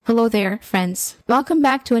Hello there, friends. Welcome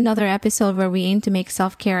back to another episode where we aim to make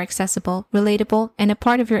self-care accessible, relatable, and a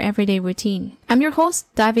part of your everyday routine. I'm your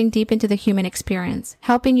host, diving deep into the human experience,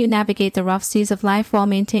 helping you navigate the rough seas of life while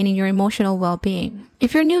maintaining your emotional well-being.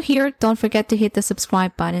 If you're new here, don't forget to hit the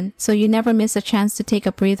subscribe button so you never miss a chance to take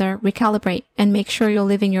a breather, recalibrate, and make sure you're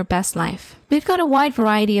living your best life. We've got a wide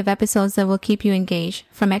variety of episodes that will keep you engaged,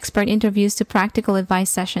 from expert interviews to practical advice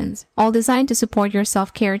sessions, all designed to support your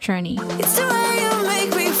self-care journey. It's the way you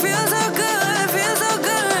make me feel so good, feel so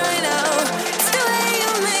good right now. It's the way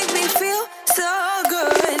you make me feel so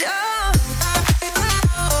good.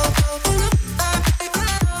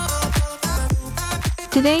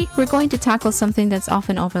 Today, we're going to tackle something that's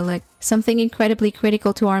often overlooked, something incredibly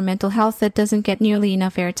critical to our mental health that doesn't get nearly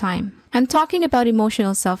enough airtime. I'm talking about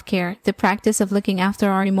emotional self-care, the practice of looking after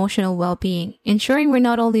our emotional well-being, ensuring we're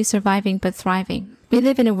not only surviving but thriving. We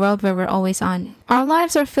live in a world where we're always on. Our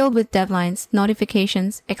lives are filled with deadlines,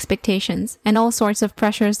 notifications, expectations, and all sorts of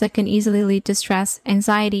pressures that can easily lead to stress,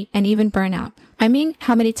 anxiety, and even burnout. I mean,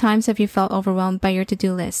 how many times have you felt overwhelmed by your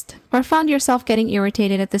to-do list? Or found yourself getting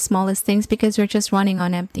irritated at the smallest things because you're just running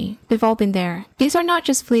on empty? We've all been there. These are not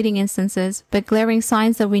just fleeting instances, but glaring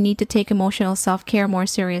signs that we need to take emotional self-care more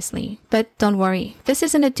seriously. But don't worry, this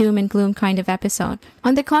isn't a doom and gloom kind of episode.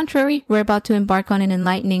 On the contrary, we're about to embark on an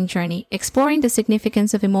enlightening journey, exploring the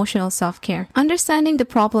significance of emotional self-care, understanding the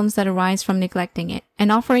problems that arise from neglecting it,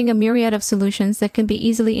 and offering a myriad of solutions that can be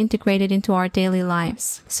easily integrated into our daily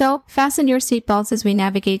lives. So, fasten your seatbelts as we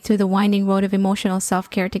navigate through the winding road of emotional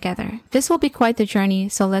self-care together. This will be quite the journey,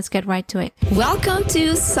 so let's get right to it. Welcome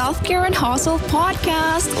to Self-Care and Hustle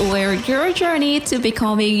Podcast, where your journey to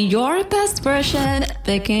becoming your best version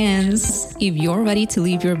begins. If you're ready to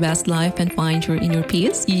live your best life and find your inner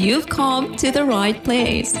peace, you've come to the right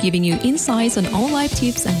place, giving you insights on all life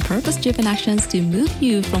tips and purpose-driven actions to move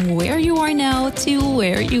you from where you are now to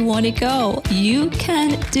where you want to go. You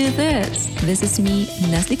can do this. This is me,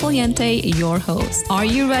 Nestle Poliente, your host. Are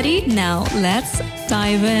you ready? Now let's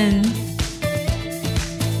dive in.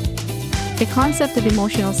 The concept of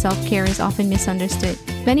emotional self-care is often misunderstood.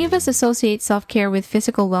 Many of us associate self-care with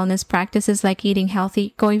physical wellness practices like eating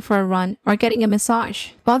healthy, going for a run, or getting a massage.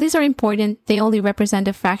 While these are important, they only represent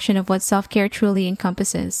a fraction of what self-care truly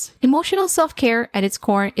encompasses. Emotional self-care, at its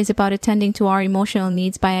core, is about attending to our emotional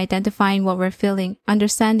needs by identifying what we're feeling,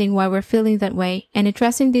 understanding why we're feeling that way, and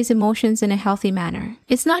addressing these emotions in a healthy manner.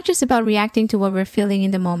 It's not just about reacting to what we're feeling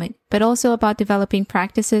in the moment, but also about developing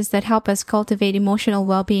practices that help us cultivate emotional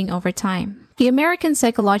well-being over time. The American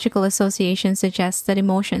Psychological Association suggests that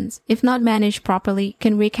emotions, if not managed properly,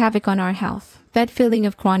 can wreak havoc on our health. That feeling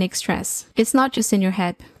of chronic stress. It's not just in your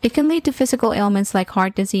head. It can lead to physical ailments like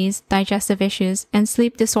heart disease, digestive issues, and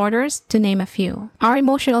sleep disorders, to name a few. Our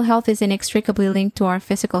emotional health is inextricably linked to our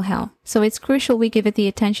physical health, so it's crucial we give it the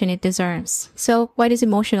attention it deserves. So, why does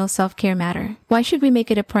emotional self-care matter? Why should we make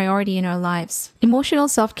it a priority in our lives? Emotional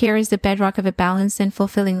self-care is the bedrock of a balanced and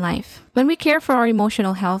fulfilling life. When we care for our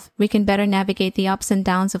emotional health, we can better navigate the ups and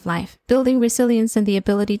downs of life, building resilience and the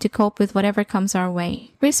ability to cope with whatever comes our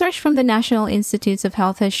way. Research from the National Institutes of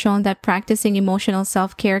Health has shown that practicing emotional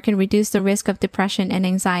self-care can reduce the risk of depression and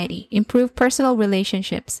anxiety, improve personal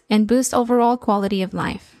relationships, and boost overall quality of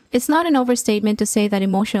life. It's not an overstatement to say that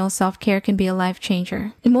emotional self-care can be a life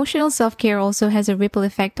changer. Emotional self-care also has a ripple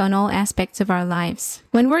effect on all aspects of our lives.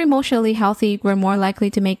 When we're emotionally healthy, we're more likely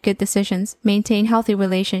to make good decisions, maintain healthy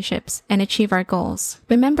relationships, and achieve our goals.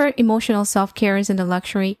 Remember, emotional self-care isn't a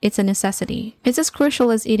luxury, it's a necessity. It's as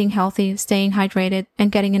crucial as eating healthy, staying hydrated,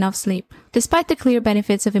 and getting enough sleep. Despite the clear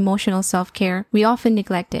benefits of emotional self-care, we often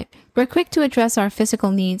neglect it. We're quick to address our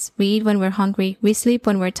physical needs. We eat when we're hungry, we sleep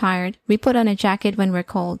when we're tired, we put on a jacket when we're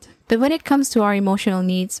cold. But when it comes to our emotional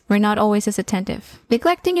needs, we're not always as attentive.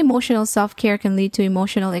 Neglecting emotional self-care can lead to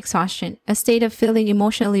emotional exhaustion, a state of feeling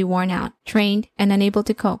emotionally worn out, drained, and unable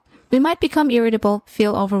to cope. We might become irritable,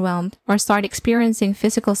 feel overwhelmed, or start experiencing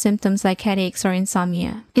physical symptoms like headaches or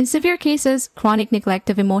insomnia. In severe cases, chronic neglect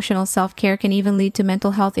of emotional self-care can even lead to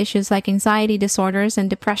mental health issues like anxiety disorders and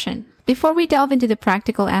depression. Before we delve into the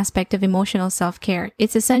practical aspect of emotional self-care,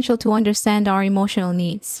 it's essential to understand our emotional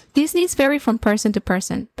needs. These needs vary from person to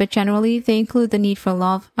person, but generally they include the need for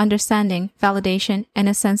love, understanding, validation, and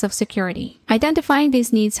a sense of security. Identifying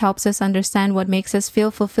these needs helps us understand what makes us feel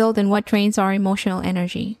fulfilled and what drains our emotional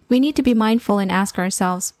energy. We need to be mindful and ask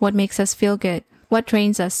ourselves what makes us feel good, what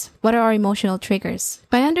drains us, What are our emotional triggers?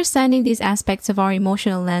 By understanding these aspects of our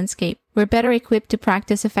emotional landscape, we're better equipped to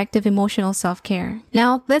practice effective emotional self-care.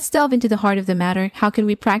 Now, let's delve into the heart of the matter. How can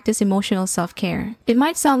we practice emotional self-care? It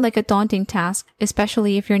might sound like a daunting task,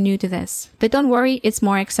 especially if you're new to this. But don't worry, it's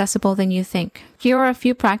more accessible than you think. Here are a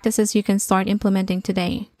few practices you can start implementing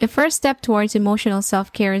today. The first step towards emotional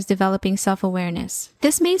self-care is developing self-awareness.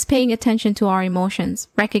 This means paying attention to our emotions,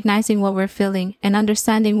 recognizing what we're feeling, and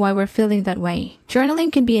understanding why we're feeling that way.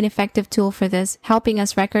 Journaling can be an effective tool for this, helping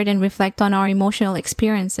us record and reflect on our emotional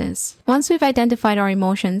experiences. Once we've identified our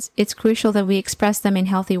emotions, it's crucial that we express them in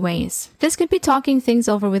healthy ways. This could be talking things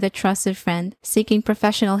over with a trusted friend, seeking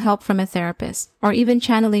professional help from a therapist, or even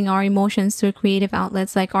channeling our emotions through creative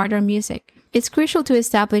outlets like art or music. It's crucial to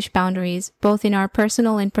establish boundaries, both in our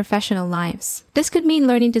personal and professional lives. This could mean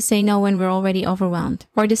learning to say no when we're already overwhelmed,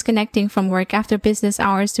 or disconnecting from work after business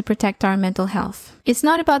hours to protect our mental health. It's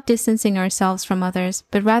not about distancing ourselves from others,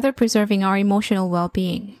 but rather preserving our emotional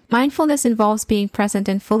well-being. Mindfulness involves being present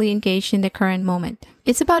and fully engaged in the current moment.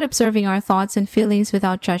 It's about observing our thoughts and feelings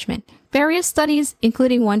without judgment. Various studies,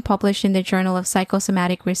 including one published in the Journal of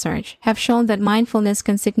Psychosomatic Research, have shown that mindfulness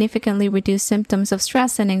can significantly reduce symptoms of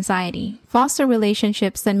stress and anxiety. Foster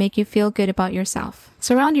relationships that make you feel good about yourself.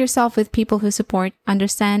 Surround yourself with people who support,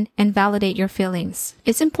 understand, and validate your feelings.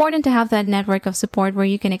 It's important to have that network of support where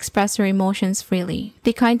you can express your emotions freely.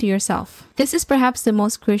 Be kind to yourself. This is perhaps the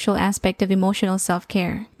most crucial aspect of emotional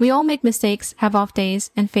self-care. We all make mistakes, have off days,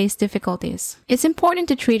 and face difficulties. It's important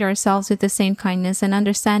to treat ourselves with the same kindness and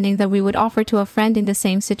understanding that we would offer to a friend in the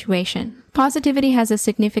same situation. Positivity has a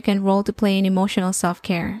significant role to play in emotional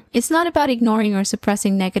self-care. It's not about ignoring or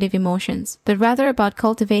suppressing negative emotions, but rather about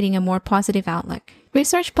cultivating a more positive outlook.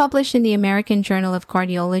 Research published in the American Journal of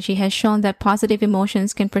Cardiology has shown that positive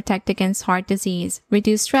emotions can protect against heart disease,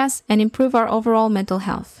 reduce stress, and improve our overall mental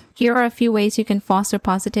health. Here are a few ways you can foster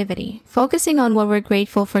positivity. Focusing on what we're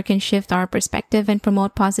grateful for can shift our perspective and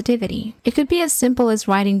promote positivity. It could be as simple as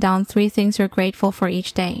writing down 3 things you're grateful for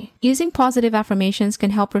each day. Using positive affirmations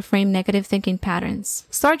can help reframe negative thinking patterns.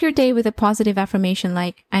 Start your day with a positive affirmation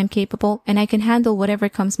like, I'm capable and I can handle whatever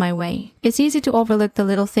comes my way. It's easy to overlook the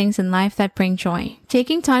little things in life that bring joy.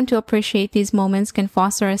 Taking time to appreciate these moments can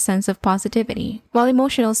foster a sense of positivity. While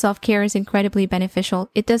emotional self-care is incredibly beneficial,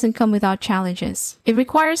 it doesn't come without challenges. It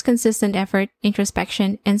requires consistent effort,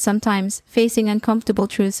 introspection, and sometimes facing uncomfortable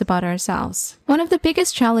truths about ourselves. One of the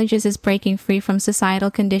biggest challenges is breaking free from societal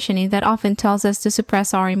conditioning that often tells us to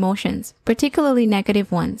suppress our emotions, particularly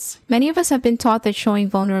negative ones. Many of us have been taught that showing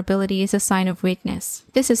vulnerability is a sign of weakness.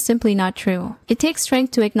 This is simply not true. It takes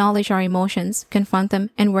strength to acknowledge our emotions, confront them,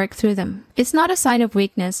 and work through them. It's not a sign of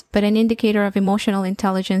weakness, but an indicator of emotional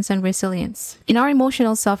intelligence and resilience. In our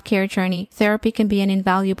emotional self-care journey, therapy can be an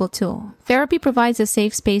invaluable tool. Therapy provides a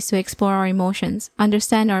safe space to explore our emotions,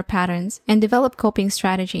 understand our patterns, and develop coping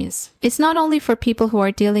strategies. It's not only for people who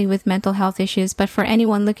are dealing with mental health issues, but for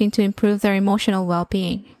anyone looking to improve their emotional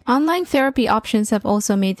well-being. Online therapy options have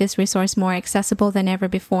also made this resource more accessible than ever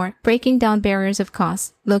before, breaking down barriers of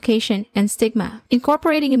cost, location, and stigma.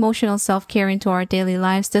 Incorporating emotional self-care into our daily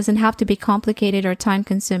lives doesn't have to be complicated or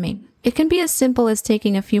time-consuming. It can be as simple as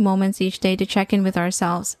taking a few moments each day to check in with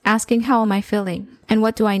ourselves, asking how am I feeling, and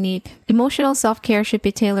what do I need? Emotional self-care should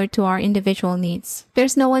be tailored to our individual needs.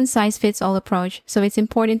 There's no one-size-fits-all approach, so it's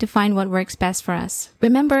important to find what works best for us.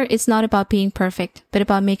 Remember, it's not about being perfect, but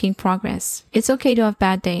about making progress. It's okay to have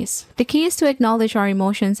bad days. The key is to acknowledge our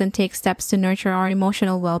emotions and take steps to nurture our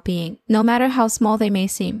emotional well-being, no matter how small they may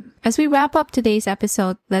seem. As we wrap up today's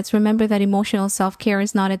episode, let's remember that emotional self-care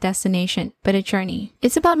is not a destination, but a journey.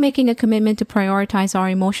 It's about making a commitment to prioritize our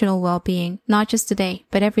emotional well-being, not just today,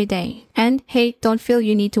 but every day. And, hey, don't feel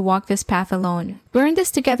you need to walk this path alone. We're in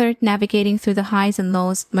this together, navigating through the highs and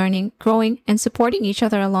lows, learning, growing, and supporting each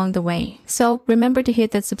other along the way. So, remember to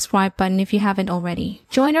hit that subscribe button if you haven't already.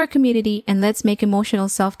 Join our community and let's make emotional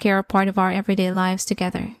self-care a part of our everyday lives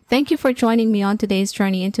together. Thank you for joining me on today's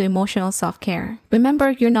journey into emotional self-care.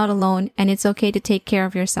 Remember, you're not alone, and it's okay to take care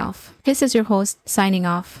of yourself. This is your host, signing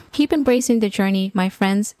off. Keep embracing the journey, my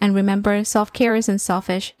friends, and remember, self-care isn't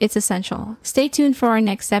selfish, it's essential. Stay tuned for our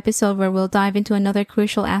next episode where we'll dive into another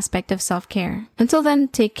crucial aspect of self-care. Until then,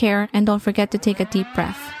 take care, and don't forget to take a deep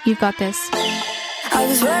breath. You've got this. I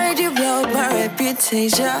was worried you blow up my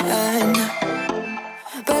reputation,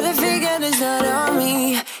 but I figured it's not on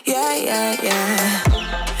me. Yeah.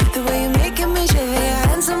 The way you're making me shiver, your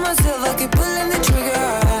hands on myself, I keep pulling the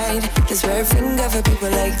trigger right. This very finger for people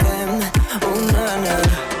like them. Oh no.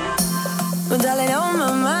 Well, darling, on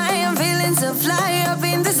my mind, I'm feeling so fly up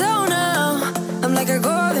in the zone now. I'm like a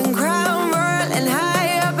golden crown, whirling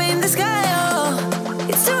high up in the sky. Oh,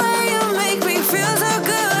 it's the way you make me feel so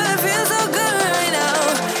good.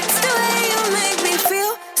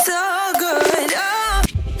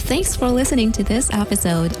 Thanks for listening to this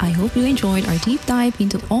episode. I hope you enjoyed our deep dive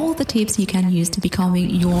into all the tips you can use to becoming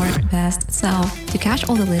your best self. To catch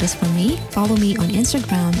all the latest from me, follow me on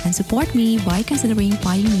Instagram and support me by considering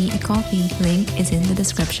buying me a coffee. Link is in the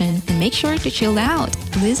description. And make sure to chill out,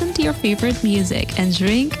 listen to your favorite music, and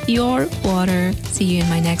drink your water. See you in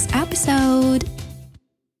my next episode.